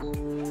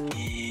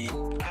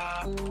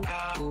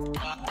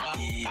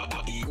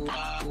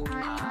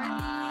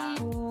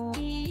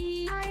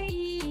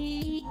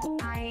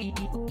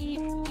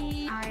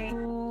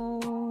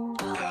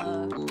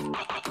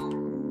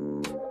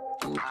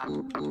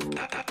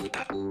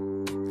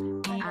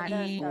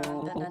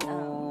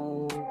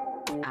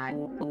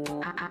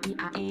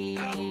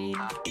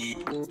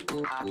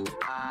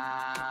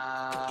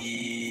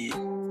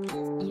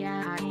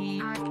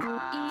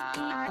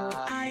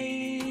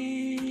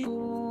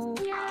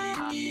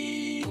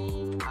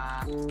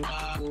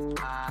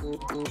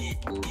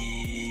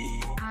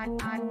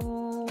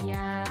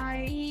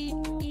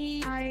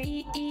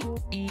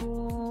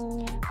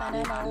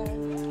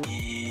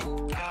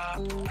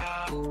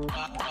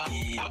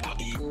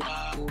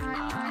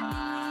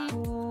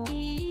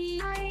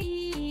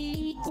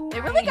 They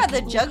really got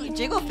the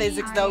jiggle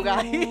physics though,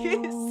 guys.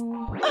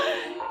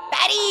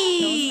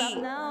 Betty! Don't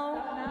stop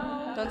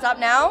now. Don't stop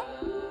now?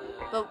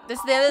 But this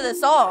is the end of the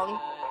song.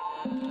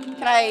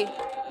 Can I?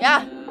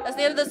 Yeah, that's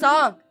the end of the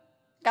song.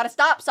 Gotta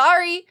stop,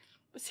 sorry.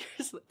 But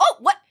seriously. Oh,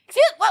 what?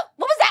 Excuse, what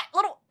was that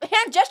little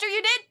hand gesture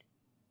you did?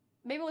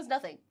 Maybe it was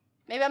nothing.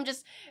 Maybe I'm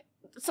just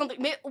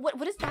something. Maybe,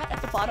 what is that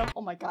at the bottom?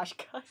 Oh my gosh,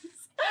 guys.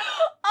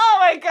 Oh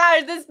my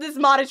gosh, this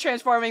mod is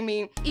transforming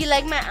me. You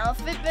like my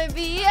outfit,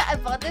 baby? I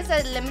bought this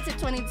at Limited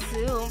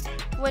 22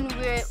 when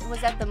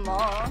was at the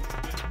mall.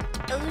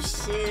 Oh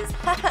shiz.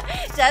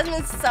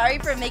 Jasmine, sorry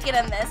for making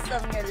a mess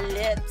of your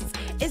lips.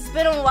 It's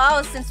been a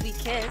while since we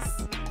kissed.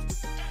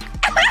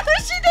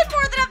 She did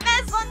more than a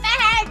mess, what the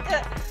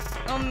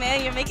heck? Oh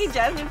man, you're making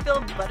Jasmine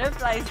feel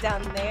butterflies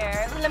down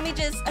there. Let me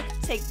just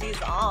take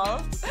these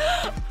off.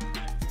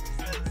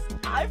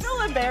 I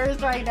feel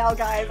embarrassed right now,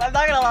 guys. I'm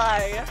not gonna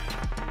lie.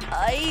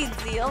 Ay,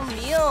 Dios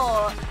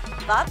mío.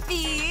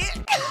 Papi.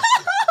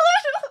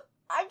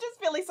 I'm just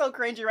feeling so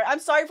cringy, right? I'm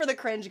sorry for the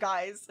cringe,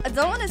 guys. I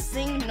don't want to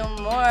sing no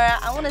more.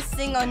 I want to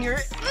sing on your...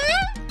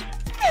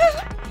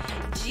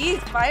 Jeez,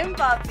 fine,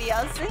 Papi.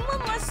 I'll sing one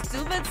more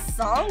stupid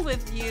song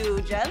with you.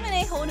 Jasmine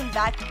ain't holding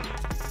back.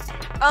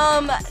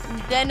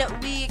 Then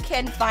we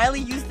can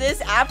finally use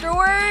this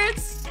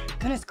afterwards.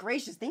 Goodness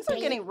gracious, things are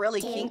getting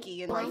really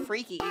kinky and like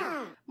freaky.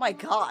 My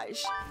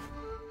gosh.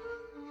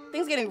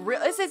 Things getting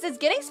real. It's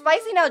getting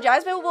spicy now.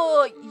 Jasmine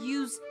will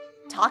use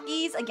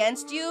talkies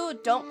against you.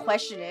 Don't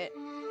question it.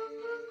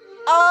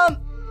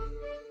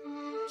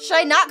 Should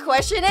I not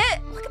question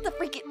it? Look at the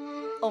freaking...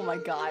 Oh my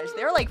gosh,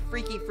 they're like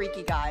freaky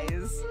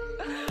guys.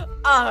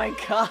 Oh my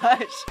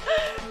gosh.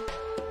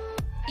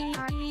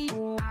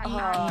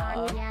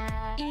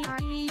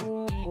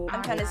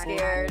 I'm kind of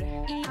scared.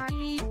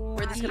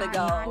 Where's this gonna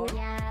go?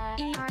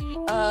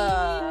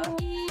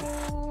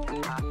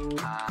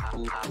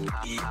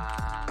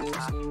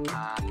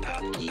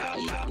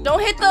 Don't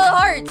hit the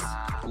hearts.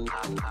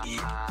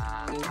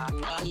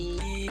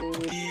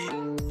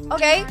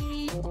 Okay.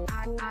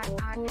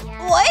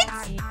 What?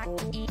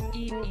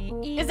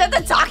 Is that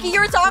the talkie you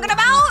were talking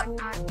about?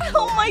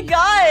 Oh my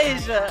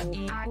gosh.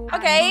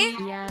 Okay.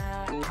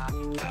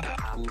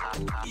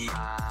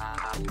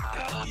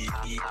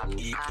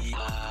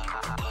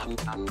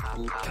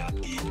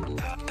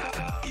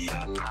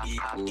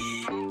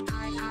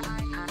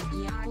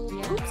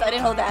 Oops, I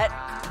didn't hold that.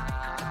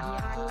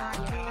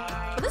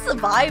 But this is a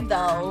vibe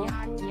though.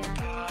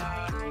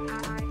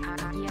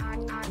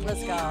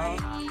 Let's go.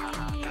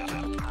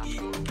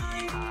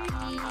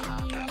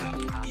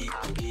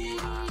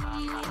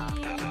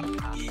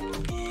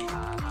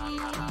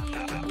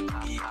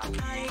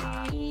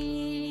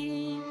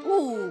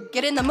 Ooh,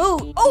 get in the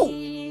mood. Oh,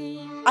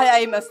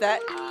 I missed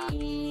that.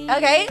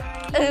 Okay.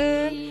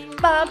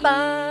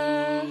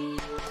 Ba-ba.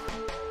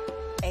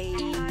 Ay.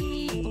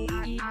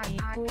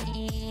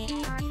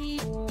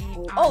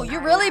 Oh,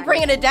 you're really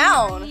bringing it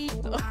down.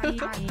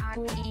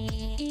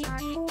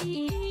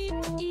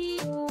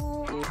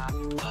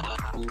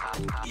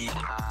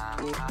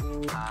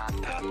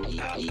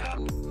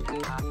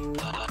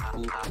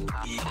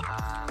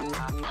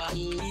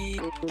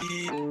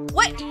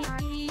 What?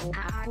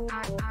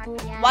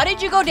 Why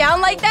did you go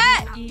down like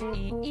that?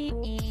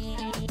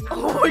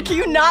 Oh, can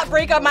you not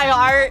break up my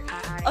heart?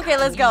 Okay,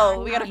 let's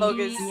go. We gotta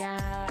focus.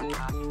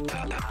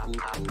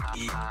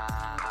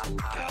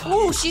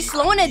 Ooh, she's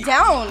slowing it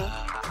down.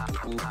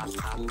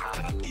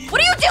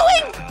 What are you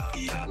doing?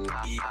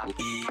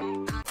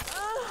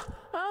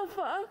 Oh,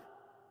 fuck.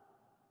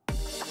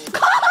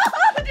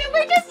 Did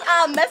we just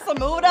mess the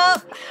mood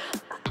up?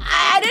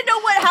 I didn't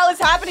know how it's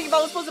happening, if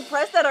I was supposed to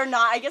press that or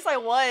not. I guess I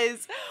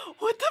was.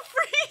 What the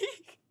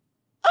freak?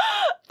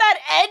 That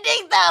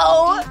ending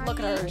though. Look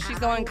at her. She's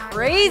going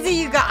crazy,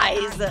 you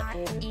guys.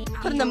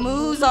 Putting the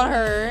moves on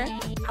her.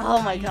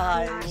 Oh my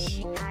gosh.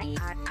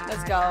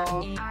 Let's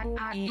go.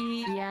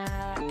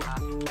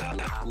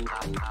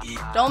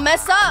 Don't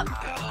mess up.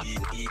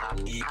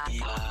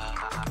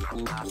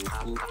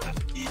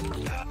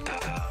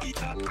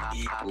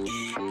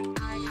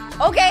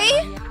 Okay.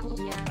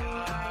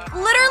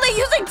 Literally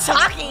using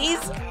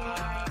Takis.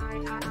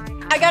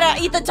 I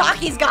gotta eat the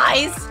Takis,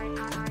 guys.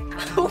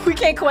 We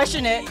can't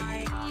question it.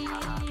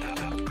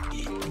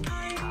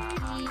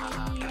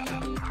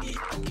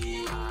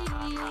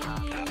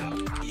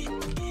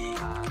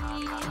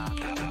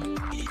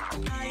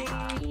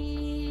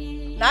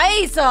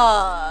 Nice.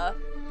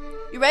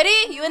 You ready?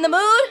 You in the mood?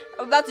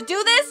 Are we about to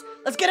do this?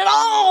 Let's get it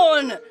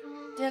on. Did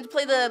you have to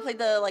play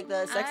the like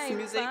the sexy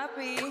music?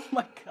 Papi. Oh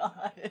my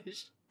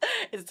gosh.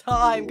 It's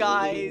time,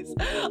 guys.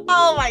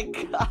 Oh my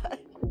god.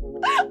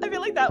 I feel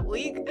like that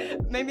week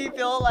made me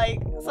feel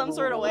like some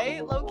sort of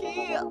way,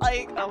 low-key.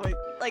 Like, oh my,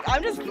 like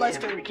I'm just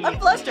flustered. I'm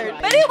flustered.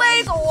 But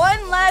anyways,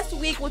 one last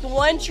week with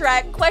one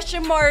track,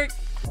 question mark.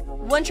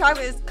 One track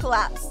is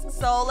collapsed.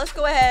 So let's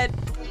go ahead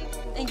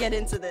and get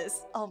into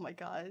this. Oh my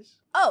gosh.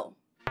 Oh.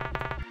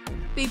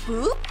 Beep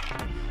boop.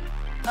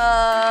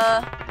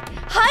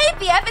 Hi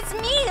BF, it's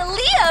me,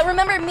 Leah.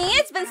 Remember me?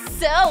 It's been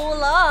so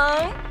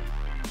long.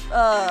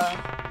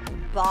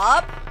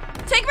 Bob?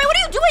 Take me, what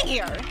are you doing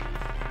here?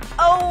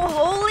 Oh,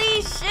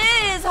 holy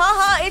shiz.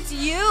 Haha, it's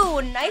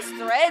you. Nice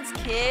threads,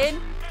 kid.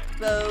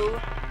 Boo.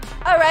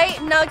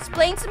 Alright, now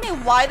explain to me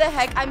why the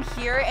heck I'm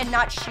here and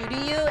not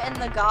shooting you in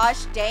the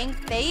gosh dang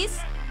face.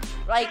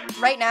 Like,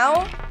 right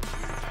now?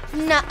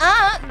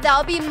 Nuh-uh,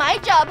 that'll be my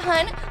job,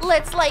 hun.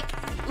 Looks like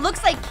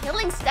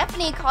killing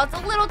Stephanie caused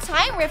a little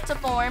time rift to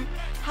form.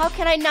 How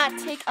can I not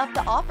take up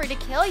the offer to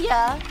kill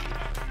ya?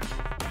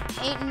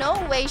 Ain't no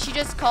way she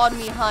just called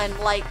me hun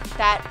like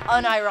that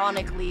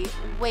unironically.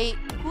 Wait,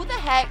 who the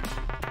heck?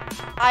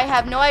 I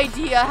have no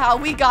idea how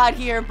we got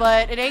here,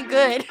 but it ain't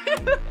good.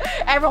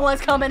 Everyone's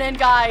coming in,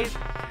 guys.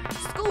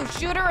 School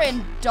shooter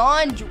and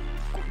Don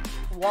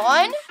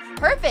Juan?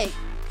 Perfect.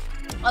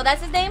 Oh,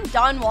 that's his name?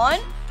 Don Juan?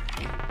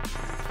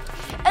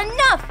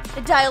 Enough!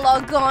 The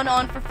dialogue gone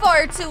on for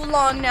far too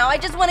long now. I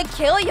just want to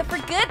kill you for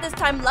good this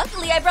time.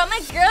 Luckily, I brought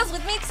my girls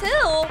with me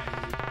too.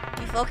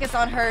 You focus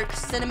on her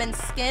cinnamon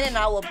skin and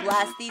I will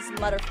blast these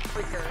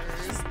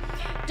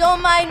motherfreakers.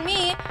 Don't mind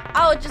me.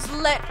 I'll just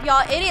let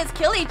y'all idiots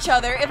kill each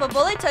other. If a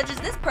bullet touches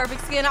this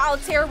perfect skin, I'll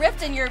tear a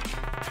rift in your...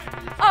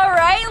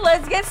 Alright,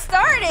 let's get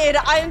started.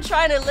 I'm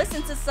trying to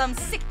listen to some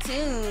sick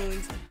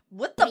tunes.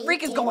 What the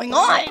freak is going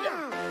on?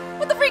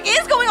 What the freak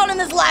is going on in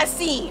this last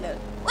scene?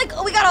 Like,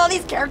 we got all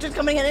these characters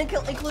coming in,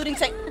 including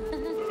say...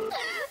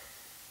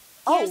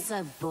 You're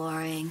so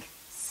boring.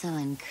 So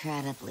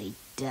incredibly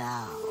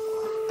dull.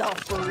 The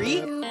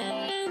freak?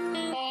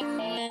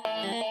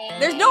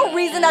 There's no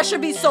reason that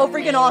should be so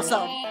freaking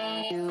awesome.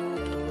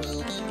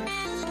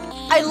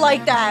 I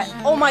like that.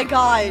 Oh my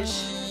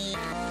gosh.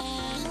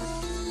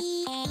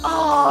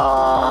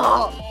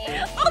 Oh,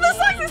 the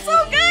songs are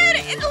so good.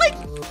 It's like,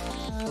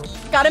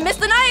 gotta miss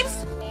the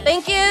knives.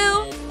 Thank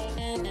you.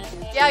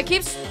 Yeah, it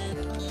keeps.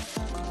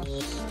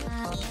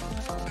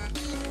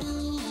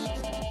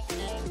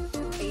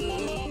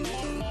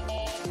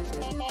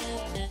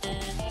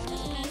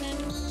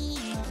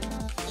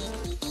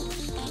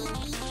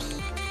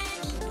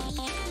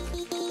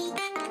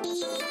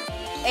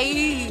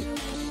 Hey.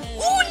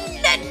 Ooh,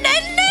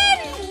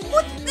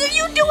 what are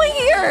you doing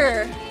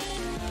here?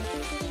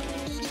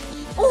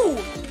 Ooh.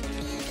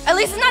 At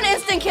least it's not an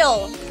instant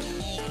kill.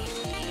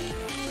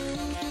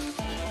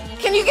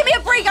 Can you give me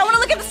a break? I want to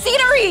look at the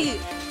scenery.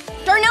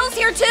 Darnell's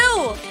here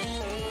too.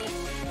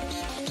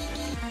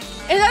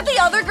 Is that the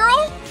other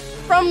girl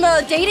From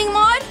the dating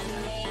mod?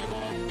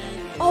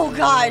 Oh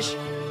gosh.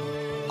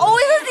 Oh,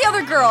 is this the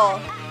other girl?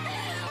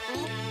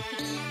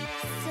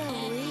 So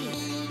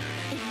weak.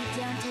 If you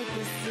don't take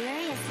this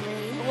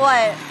seriously.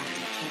 What?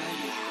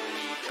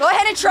 Go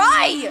ahead and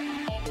try!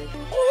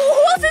 Who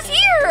else is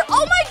here?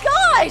 Oh my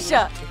gosh!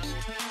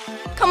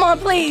 Come on,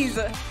 please.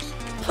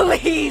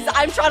 Please,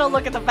 I'm trying to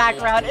look at the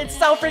background. It's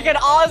so freaking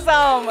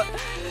awesome.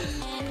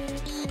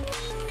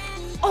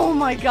 Oh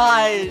my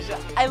gosh.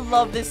 I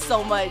love this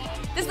so much.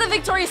 This is the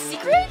Victoria's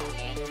Secret?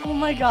 Oh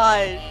my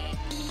god.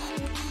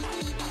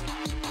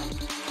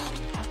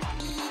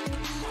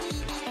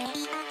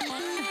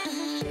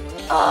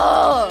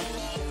 Oh.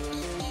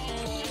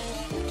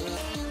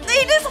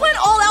 They just went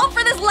all out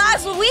for this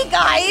last week,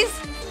 guys.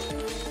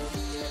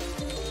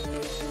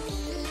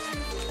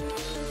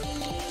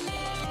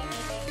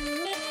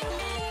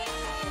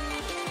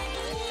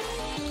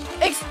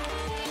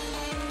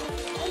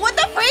 What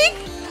the freak?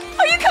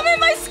 Are you coming in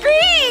my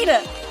screen?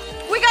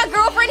 We got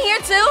girlfriend here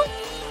too?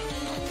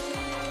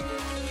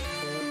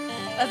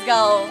 Let's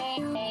go.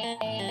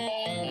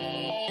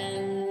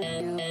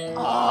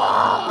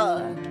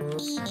 Oh,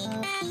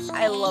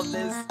 I love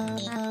this.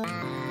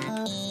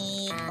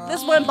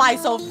 This went by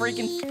so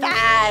freaking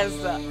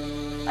fast. I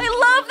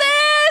love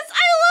this.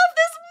 I love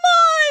this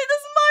mod.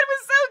 This mod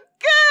was so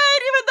good,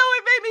 even though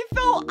it made me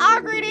feel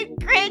awkward and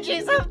cringy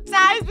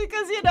sometimes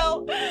because, you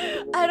know,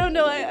 I don't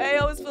know. I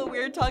always feel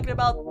weird talking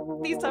about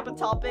these type of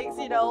topics,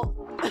 you know,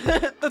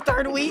 the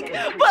third week.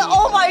 But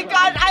oh my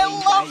god, I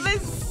love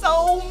this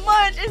so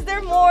much. Is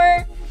there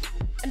more?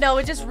 No,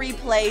 it just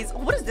replays.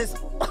 What is this?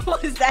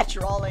 What is that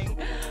drawing?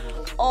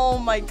 Oh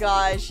my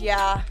gosh,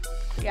 yeah.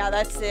 Yeah,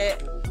 that's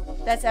it.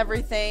 That's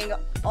everything.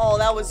 Oh,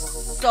 that was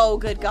so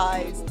good,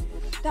 guys.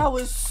 That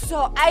was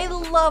so... I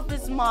love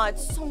this mod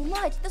so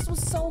much. This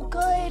was so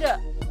good.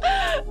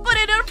 Put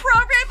it in a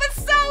program, but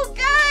so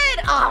good.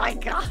 Oh my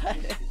god.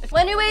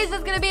 Well, anyways,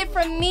 that's gonna be it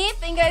from me.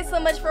 Thank you guys so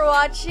much for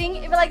watching.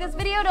 If you like this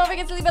video, don't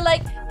forget to leave a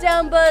like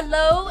down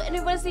below. And if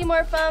you want to see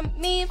more from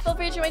me, feel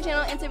free to share my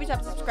channel and tap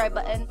the subscribe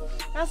button. And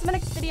I'll see you in my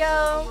next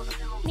video.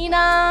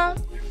 Nina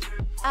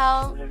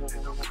out.